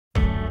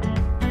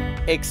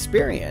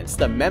Experience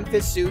the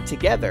Memphis Zoo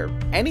together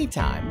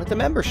anytime with a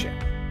membership.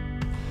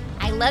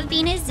 I love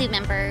being a zoo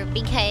member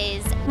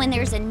because when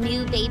there's a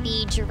new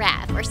baby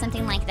giraffe or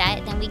something like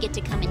that, then we get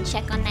to come and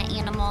check on that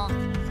animal.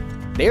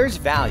 There's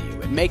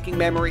value in making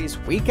memories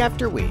week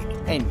after week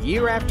and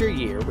year after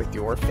year with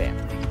your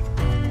family.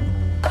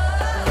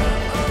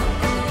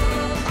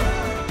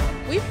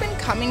 We've been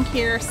coming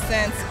here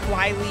since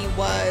Wiley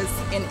was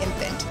an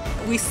infant.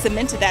 We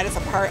cemented that as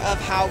a part of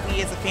how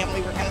we as a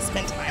family were going to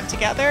spend time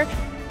together.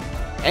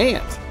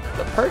 And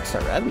the perks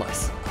are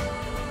endless.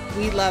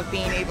 We love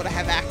being able to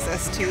have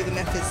access to the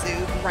Memphis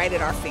Zoo right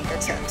at our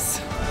fingertips.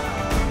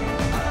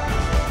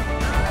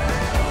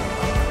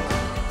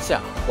 So,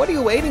 what are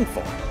you waiting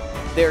for?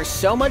 There's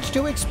so much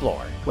to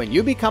explore when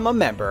you become a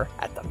member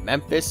at the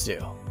Memphis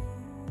Zoo.